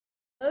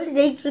So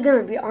today we're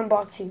going to be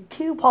unboxing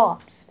two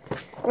pops.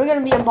 We're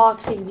going to be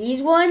unboxing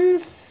these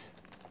ones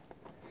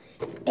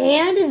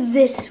and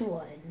this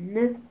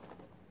one.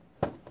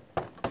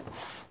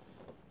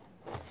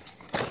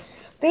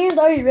 Fans,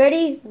 are you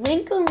ready?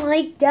 Link a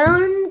like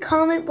down in the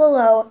comment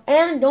below.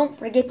 And don't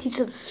forget to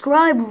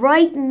subscribe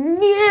right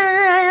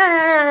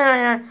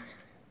now.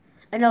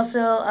 And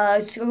also,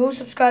 go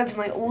subscribe to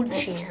my old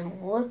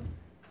channel.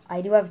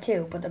 I do have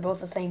two, but they're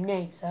both the same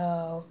name,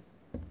 so...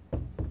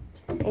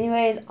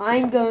 Anyways,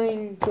 I'm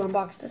going to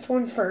unbox this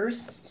one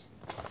first.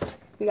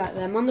 We got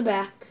them on the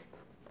back.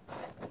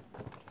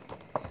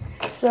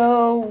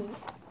 So,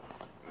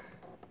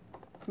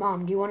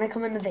 Mom, do you want to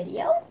come in the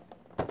video?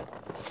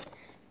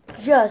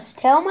 Just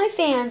tell my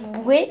fans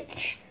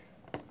which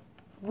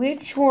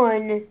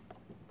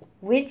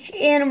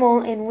animal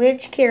and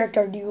which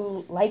character do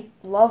you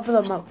love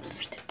the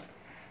most?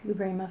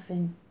 Blueberry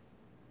Muffin.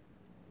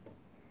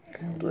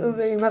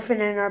 Blueberry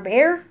Muffin and our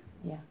bear?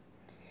 Yeah.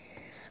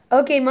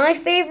 Okay, my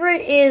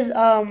favorite is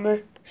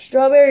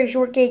Strawberry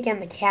Shortcake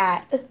and the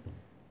cat.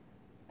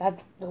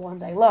 That's the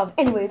ones I love.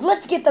 Anyway,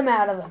 let's get them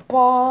out of the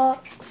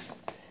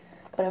box.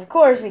 But of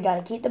course, we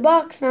gotta keep the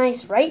box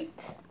nice, right?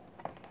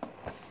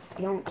 If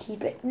you don't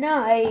keep it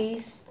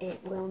nice,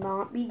 it will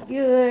not be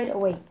good. Oh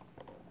wait,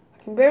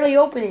 I can barely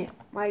open it.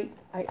 I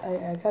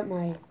cut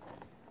my...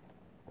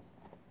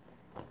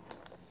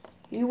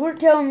 You weren't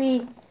telling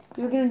me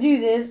you were gonna do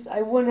this.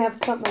 I wouldn't have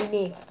cut my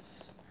nails.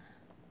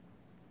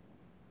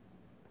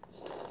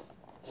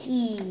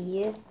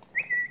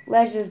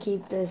 Let's just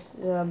keep this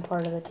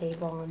part of the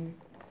tape on.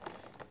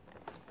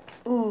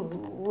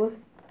 Ooh.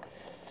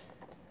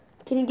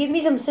 Can you give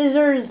me some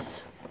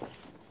scissors?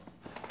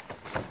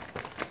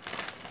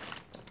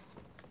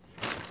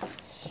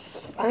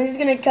 I'm just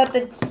gonna cut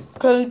the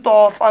tape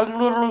off. I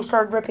literally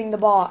started ripping the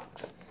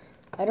box.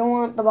 I don't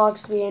want the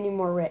box to be any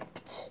more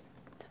ripped.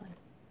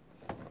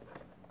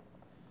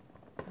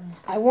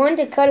 I wanted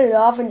to cut it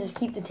off and just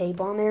keep the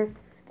tape on there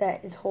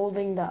that is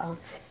holding the...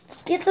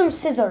 Get some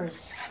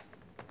scissors.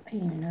 I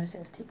didn't even notice it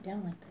was taped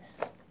down like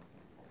this.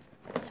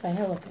 It's fine,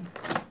 he'll open.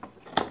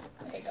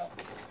 There you go.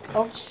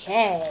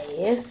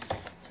 Okay.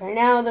 So right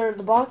now the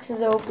box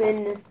is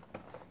open.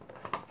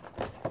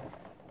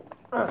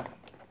 It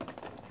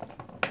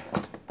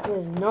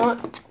does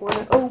not want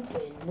to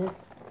open.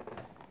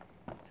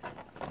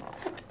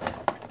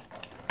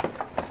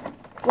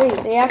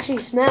 Wait, they actually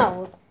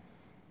smell.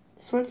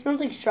 This one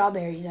smells like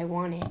strawberries. I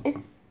want it.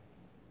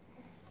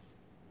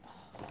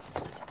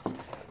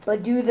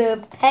 But do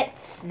the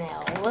pets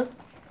smell?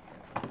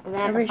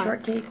 Every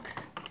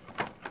Shortcake's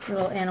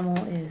little animal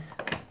is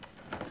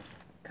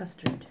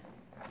Custard.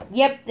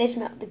 Yep, they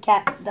smell. The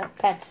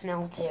pets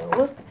smell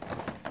too.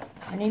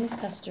 Her name is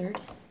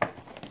Custard.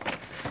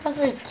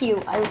 Custard's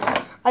cute.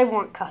 I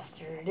want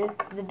Custard.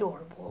 It's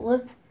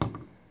adorable.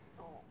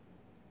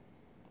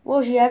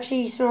 Well, she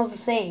actually smells the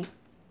same.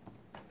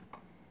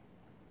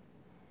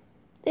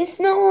 They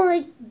smell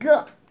like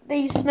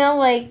they smell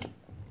like.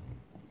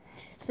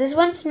 So this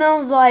one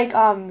smells like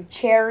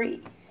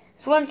cherry.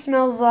 This one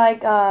smells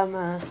like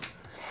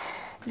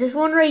this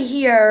one right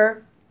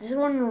here. This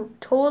one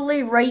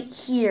totally right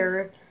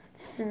here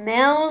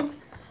smells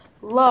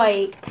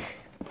like.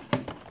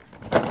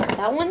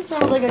 That one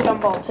smells like a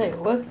gumball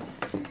too.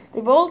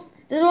 They both.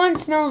 This one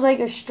smells like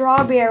a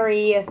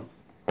strawberry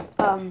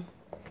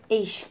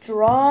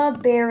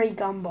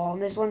gumball,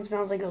 and this one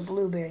smells like a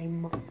blueberry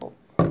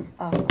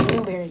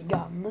blueberry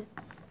gum.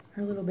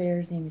 Her little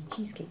bear's name is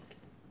Cheesecake.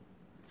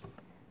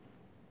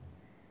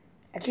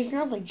 Actually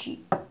smells like cheese.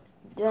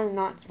 Does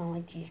not smell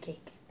like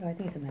cheesecake. Oh, I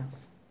think it's a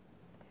mouse.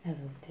 It has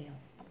a tail.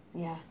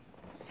 Yeah.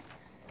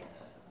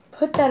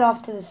 Put that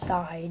off to the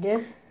side.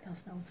 They'll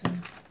smell the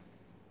same.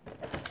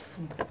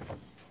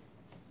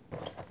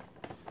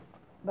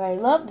 But I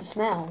love the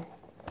smell.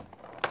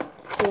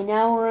 Okay,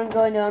 now we're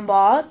going to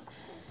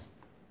unbox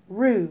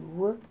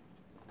Roo.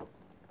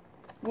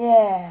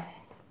 Yeah.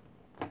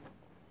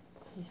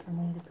 He's from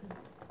Winnie the Pooh.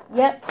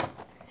 Yep.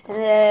 And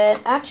then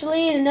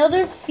actually in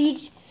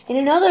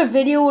another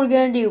video we're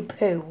gonna do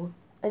Pooh.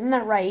 Isn't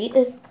that right?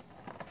 But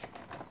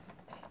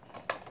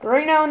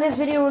right now in this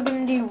video we're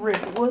gonna do Roo. Do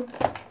you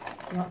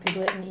want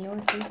Piglet and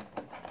Eeyore too?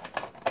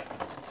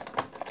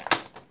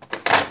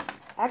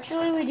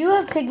 Actually, we do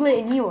have Piglet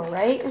and Eeyore,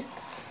 right?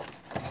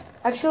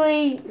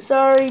 Actually,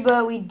 sorry,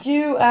 but we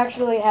do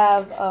actually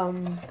have,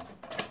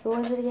 who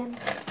was it again?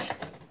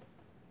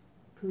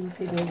 Pooh,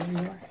 Piglet, and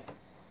Eeyore.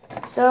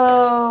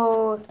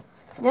 So,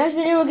 next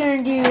video we're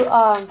going to do,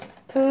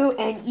 Pooh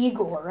and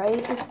Igor,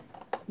 right?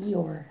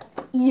 Eeyore.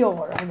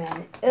 Eeyore, I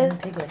meant. And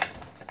Piglet.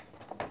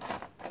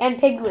 And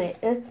Piglet.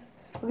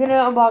 We're going to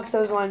unbox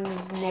those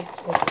ones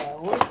next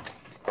video.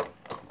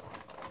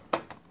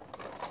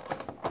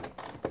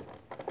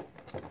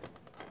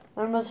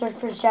 I'm going to search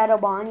for Shadow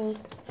Bonnie.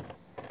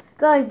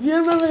 Guys, do you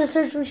remember the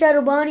search for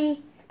Shadow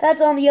Bonnie?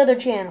 That's on the other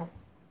channel.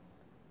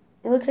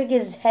 It looks like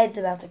his head's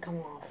about to come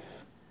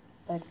off.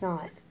 But it's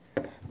not.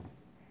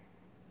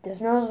 This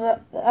smells...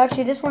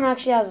 actually, this one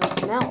actually has a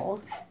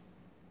smell.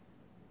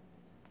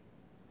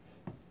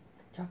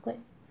 Chocolate?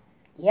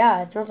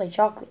 Yeah, it smells like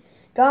chocolate.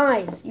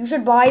 Guys, you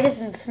should buy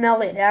this and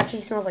smell it. It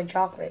actually smells like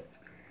chocolate.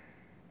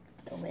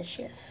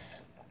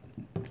 Delicious.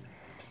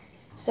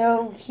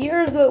 So,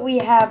 here's what we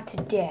have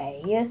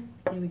today.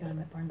 Say we got them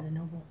at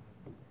Barnes&Noble.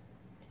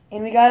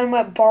 And we got them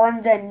at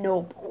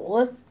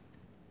Barnes&Noble.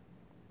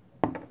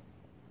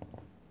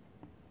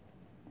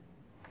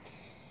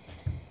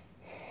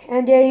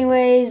 And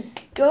anyways,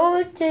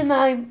 go to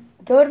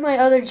my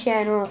other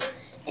channel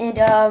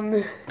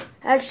and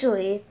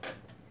actually,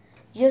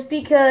 just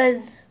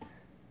because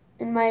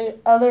in my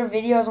other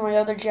videos on my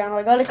other channel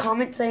I got a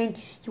comment saying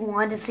you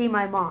wanted to see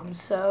my mom.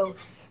 So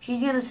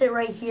she's gonna sit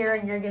right here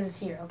and you're gonna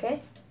see her,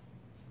 okay?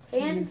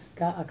 Fans? You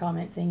got a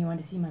comment saying you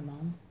wanted to see my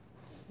mom.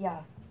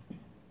 Yeah.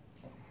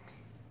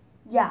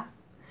 Yeah.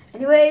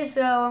 Anyways,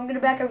 so I'm gonna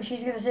back up.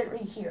 She's gonna sit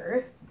right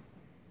here.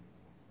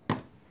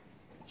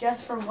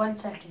 Just for 1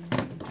 second.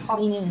 Just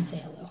lean in and say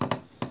hello.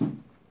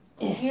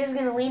 She is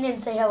gonna lean in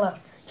and say hello.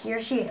 Here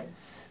she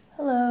is.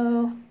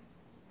 Hello.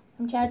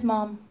 I'm Chad's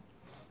mom.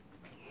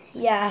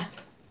 Yeah.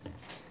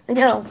 I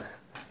know.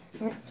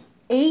 I'm an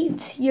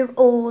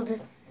 8-year-old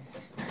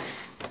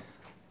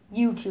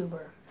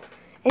YouTuber.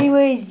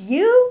 Anyways,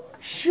 you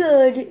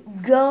should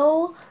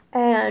go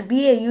and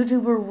be a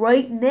YouTuber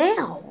right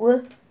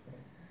now.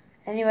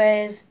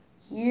 Anyways,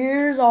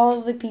 here's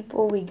all the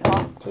people we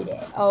got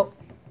today. Oh,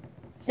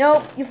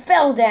 nope, you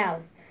fell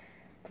down.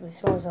 But it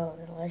smells so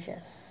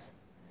delicious.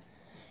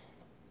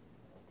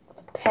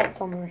 The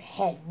pets on their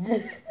heads.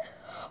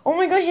 Oh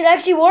my gosh, it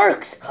actually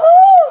works.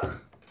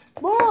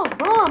 Mom,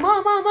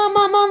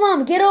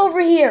 get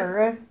over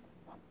here.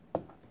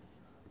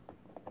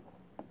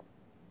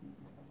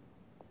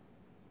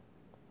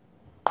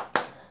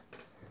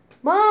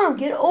 Mom,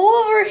 get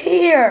over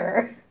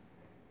here.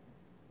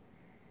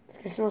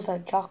 It smells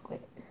like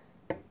chocolate.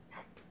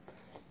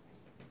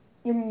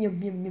 Yum,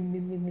 yum, yum, yum,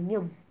 yum, yum, yum,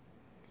 yum.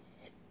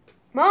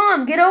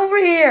 Mom, get over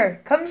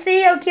here. Come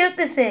see how cute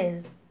this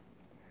is.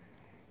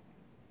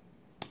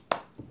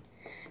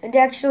 And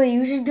actually,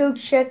 you should go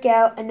check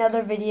out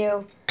another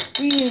video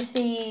where you're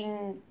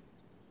seeing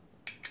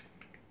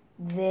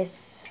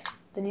this,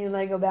 the new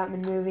Lego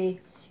Batman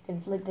movie. You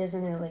can flick this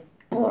and it'll like,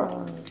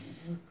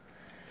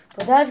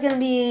 but that's going to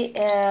be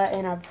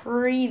in a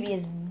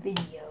previous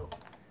video.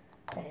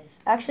 That is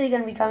actually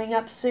going to be coming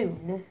up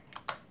soon.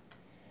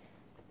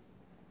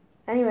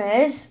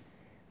 Anyways,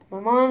 my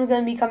mom's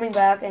going to be coming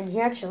back, and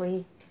here's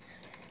a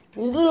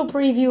little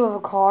preview of a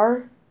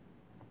car.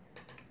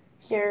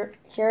 Here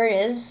it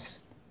is.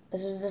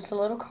 This is just a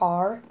little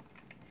car.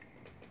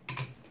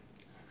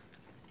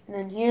 And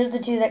then here's the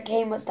two that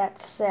came with that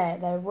set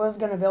that I was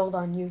going to build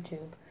on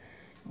YouTube.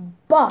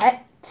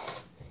 But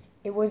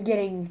it was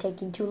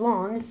taking too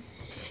long.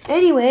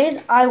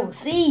 Anyways, I will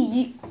see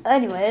you.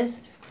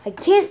 Anyways, I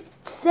can't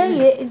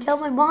say it until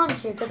my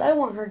mom's here because I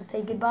want her to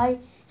say goodbye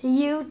to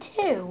you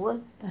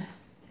too.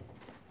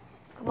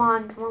 Come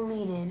on,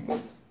 lean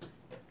in.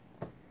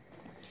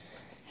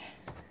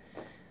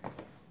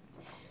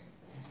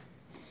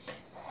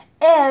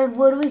 And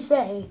what do we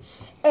say?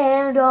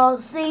 And I'll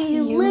see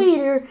you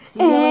later.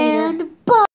 See you later.